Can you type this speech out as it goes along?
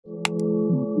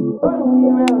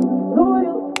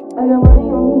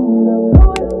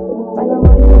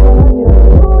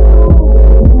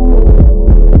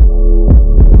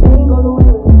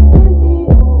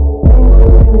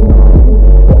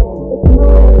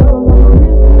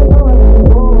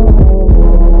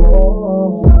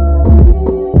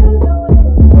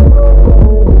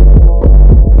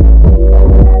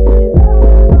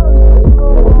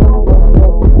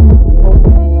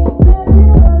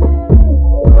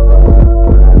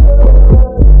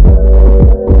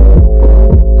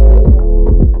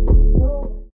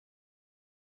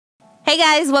Hey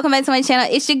guys, welcome back to my channel.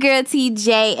 It's your girl Tei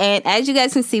Jae, and as you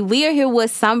guys can see, we are here with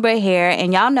Sunber hair,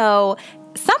 and y'all know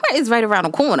summer is right around the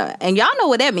corner, and y'all know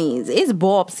what that means. It's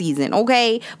bulb season,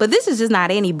 okay? But this is just not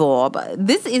any bulb.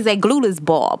 This is a glueless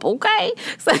bulb, okay?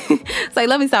 So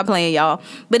let me stop playing, y'all.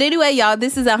 But anyway, y'all,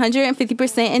 this is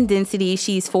 150% in density.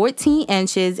 She's 14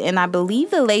 inches, and I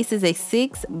believe the lace is a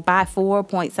 6 by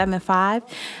 4.75.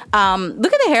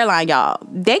 Look at the hairline, y'all.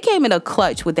 They came in a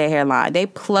clutch with their hairline. They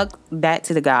plucked that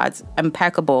to the gods.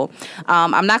 Impeccable.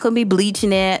 I'm not going to be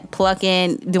bleaching it,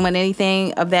 plucking, doing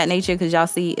anything of that nature because y'all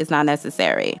see it's not necessary.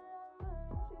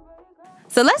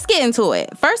 So let's get into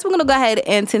it. First, we're going to go ahead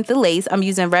and tint the lace. I'm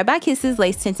using Red by Kisses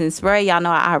lace tinting spray. Y'all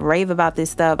know I rave about this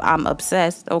stuff. I'm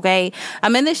obsessed, okay?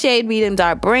 I'm in the shade medium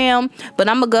dark brown, but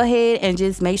I'm going to go ahead and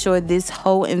just make sure this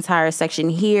whole entire section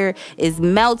here is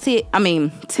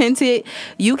tinted.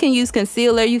 You can use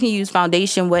concealer, you can use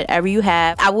foundation, whatever you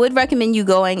have. I would recommend you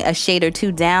going a shade or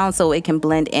two down so it can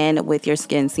blend in with your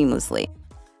skin seamlessly.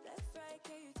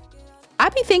 I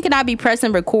be thinking I'd be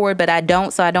pressing record, but I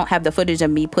don't, so I don't have the footage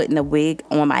of me putting the wig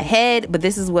on my head, but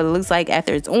this is what it looks like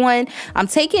after it's on. I'm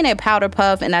taking a powder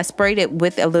puff and I sprayed it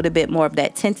with a little bit more of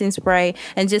that tinting spray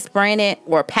and just spraying it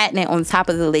or patting it on top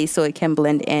of the lace so it can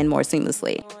blend in more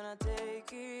seamlessly.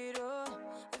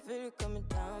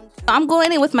 I'm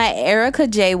going in with my Erica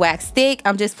J wax stick.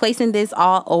 I'm just placing this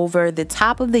all over the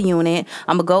top of the unit.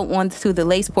 I'm gonna go on to the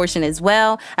lace portion as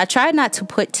well. I tried not to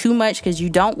put too much because you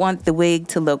don't want the wig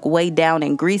to look way down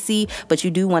and greasy, but you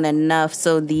do want enough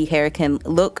so the hair can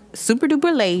look super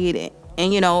duper laid,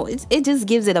 and you know, it just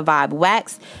gives it a vibe.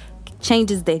 Wax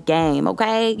changes the game,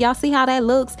 okay? Y'all see how that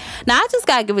looks? Now I just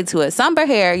gotta give it to it. Sunber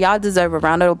hair, y'all deserve a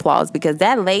round of applause because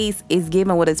that lace is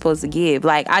giving what it's supposed to give.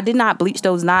 Like, I did not bleach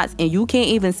those knots and you can't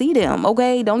even see them,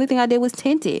 okay? The only thing I did was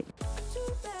tint it.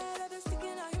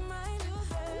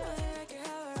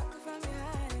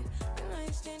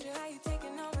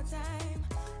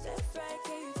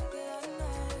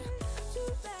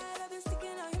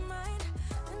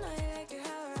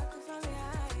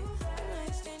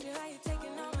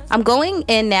 I'm going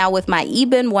in now with my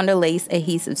Ebin Wonder Lace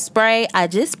adhesive spray. I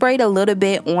just sprayed a little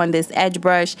bit on this edge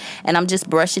brush and I'm just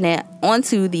brushing it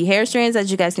onto the hair strands. As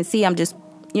you guys can see, I'm just,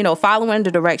 you know, following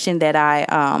the direction that I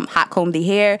hot combed the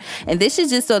hair, and this is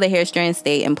just so the hair strands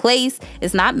stay in place.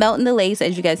 It's not melting the lace,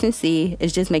 as you guys can see.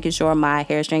 It's just making sure my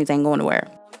hair strands ain't going nowhere.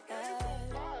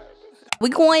 We're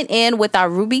going in with our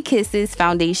Ruby Kisses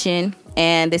foundation,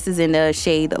 and this is in the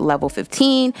shade level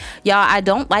 15. Y'all, I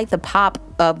don't like the pop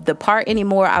of the part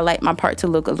anymore. I like my part to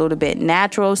look a little bit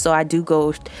natural, so I do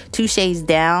go 2 shades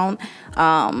down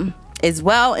as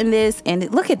well in this, and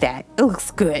look at that. It looks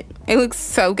good. It looks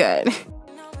so good.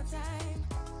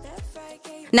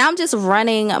 Now I'm just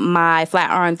running my flat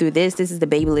iron through this. This is the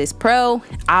Babyliss Pro.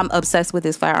 I'm obsessed with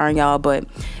this flat iron, y'all. But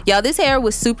y'all, this hair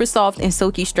was super soft and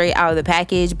silky straight out of the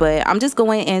package. But I'm just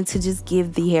going in to just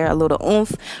give the hair a little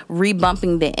oomph,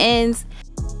 rebumping the ends.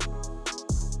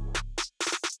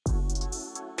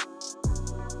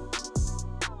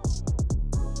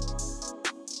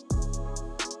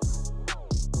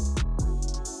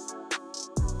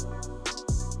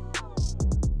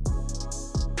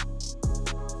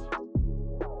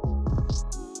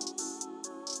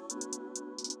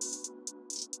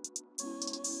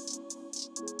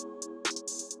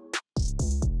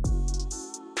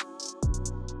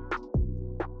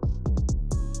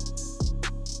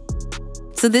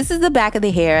 So this is the back of the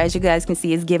hair. As you guys can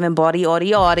see, it's giving body,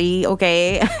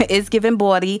 okay? It's giving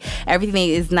body. Everything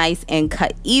is nice and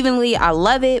cut evenly. I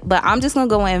love it, but I'm just gonna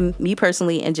go in, me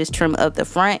personally, and just trim up the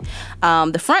front.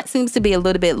 The front seems to be a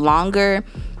little bit longer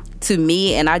to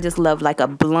me, and I just love like a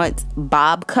blunt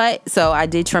bob cut. So I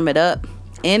did trim it up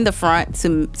in the front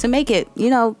to make it, you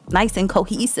know, nice and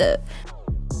cohesive.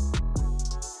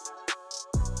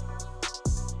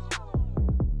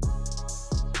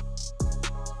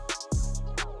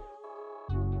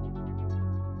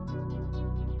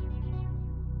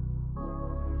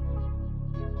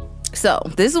 So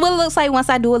this is what it looks like once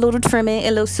I do a little trimming.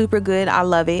 It looks super good. I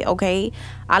love it. Okay,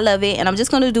 I love it. And I'm just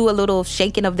gonna do a little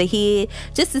shaking of the head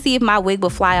just to see if my wig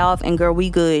will fly off. And girl, we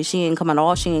good. She ain't coming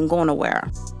off. She ain't going nowhere.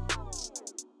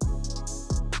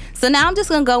 So now I'm just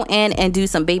gonna go in and do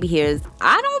some baby hairs.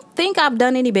 I don't think I've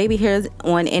done any baby hairs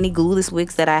on any glueless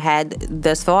wigs that I had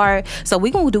thus far. So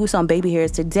we're gonna do some baby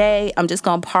hairs today. I'm just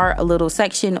gonna part a little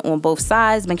section on both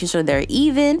sides, making sure they're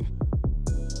even.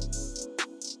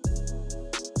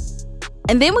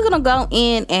 And then we're gonna go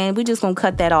in and we're just gonna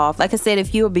cut that off. Like I said,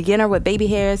 if you're a beginner with baby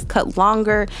hairs, cut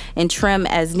longer and trim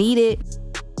as needed.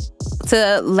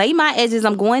 To lay my edges,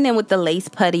 I'm going in with the lace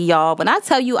putty, y'all. When I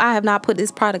tell you I have not put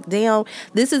this product down,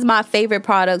 this is my favorite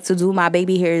product to do my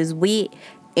baby hairs with,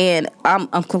 and I'm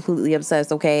completely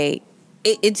obsessed. Okay,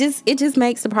 it just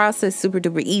makes the process super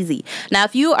duper easy. Now,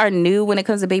 if you are new when it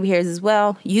comes to baby hairs as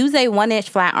well, use a 1-inch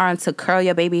flat iron to curl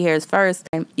your baby hairs first.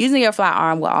 And using your flat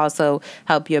iron will also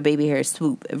help your baby hairs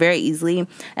swoop very easily.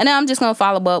 And then I'm just gonna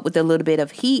follow up with a little bit of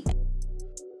heat.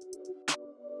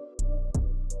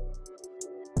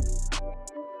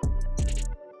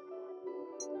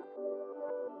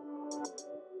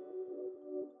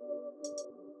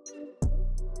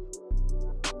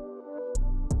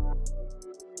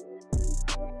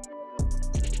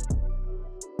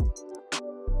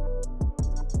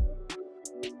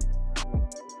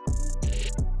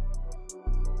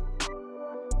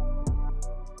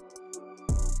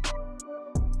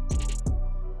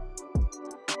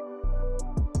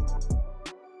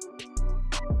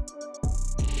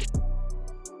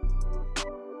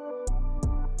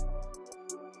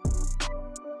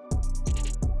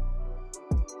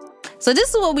 So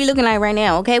this is what we're looking like right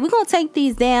now. Okay, we're gonna take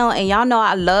these down, and y'all know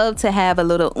I love to have a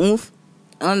little oomph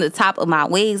on the top of my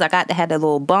wigs. I got to have that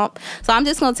little bump. So I'm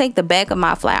just gonna take the back of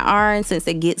my flat iron, since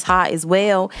it gets hot as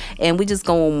well, and we just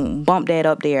gonna bump that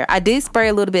up there. I did spray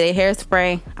a little bit of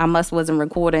hairspray. I wasn't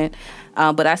recording,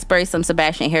 but I sprayed some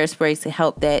Sebastian hairspray to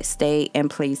help that stay in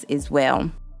place as well.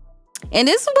 And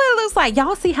this is what it looks like.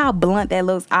 Y'all see how blunt that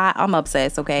looks? I'm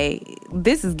obsessed. Okay,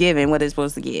 this is giving what it's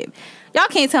supposed to give. Y'all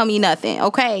can't tell me nothing.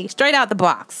 Okay, straight out the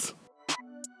box.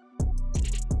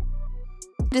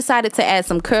 Decided to add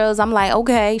some curls. I'm like,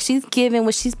 okay, she's giving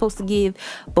what she's supposed to give,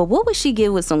 but what would she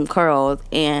give with some curls?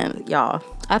 And y'all,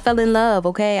 I fell in love.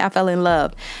 Okay, I fell in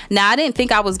love. Now, I didn't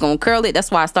think I was gonna curl it.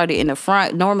 That's why I started in the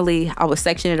front. Normally I would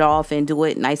section it off and do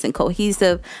it nice and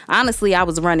cohesive. Honestly, I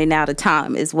was running out of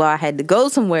time as well. I had to go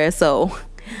somewhere, so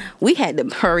we had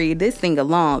to hurry this thing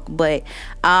along. But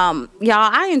y'all,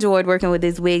 I enjoyed working with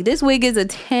this wig. This wig is a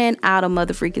 10 out of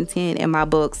motherfreaking 10 in my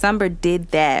book. Sunber did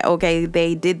that. Okay,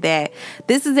 they did that.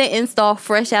 This is an install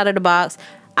fresh out of the box.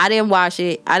 I didn't wash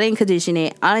it. I didn't condition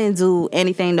it. I didn't do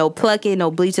anything, no plucking, no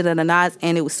bleaching of the knots,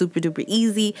 and it was super duper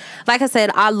easy. Like I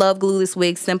said, I love glueless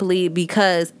wigs simply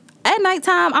because at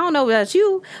nighttime, I don't know about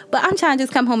you, but I'm trying to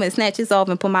just come home and snatch this off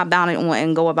and put my bonnet on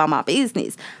and go about my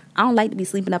business. I don't like to be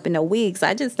sleeping up in no wigs.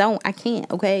 I just don't. I can't.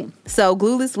 Okay. So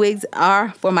glueless wigs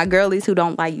are for my girlies who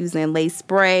don't like using lace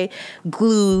spray,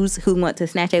 glues, who want to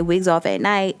snatch their wigs off at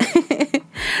night.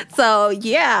 So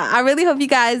yeah, I really hope you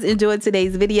guys enjoyed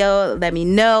today's video. Let me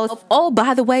know. Oh,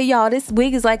 by the way, y'all, this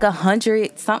wig is like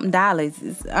 $100-something.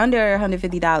 It's under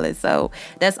 $150. So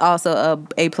that's also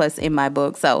a plus in my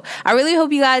book. So I really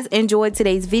hope you guys enjoyed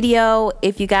today's video.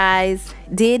 If you guys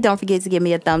did, don't forget to give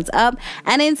me a thumbs up.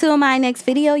 And until my next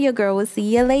video, your girl will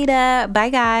see you later. Bye,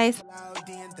 guys.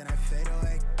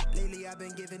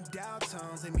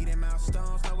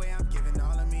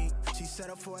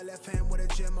 For a left hand with a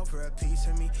gem over a piece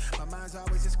of me. My mind's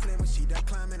always as clear when she done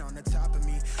climbing on the top of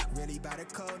me. Really by the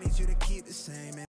code, needs you to keep the same.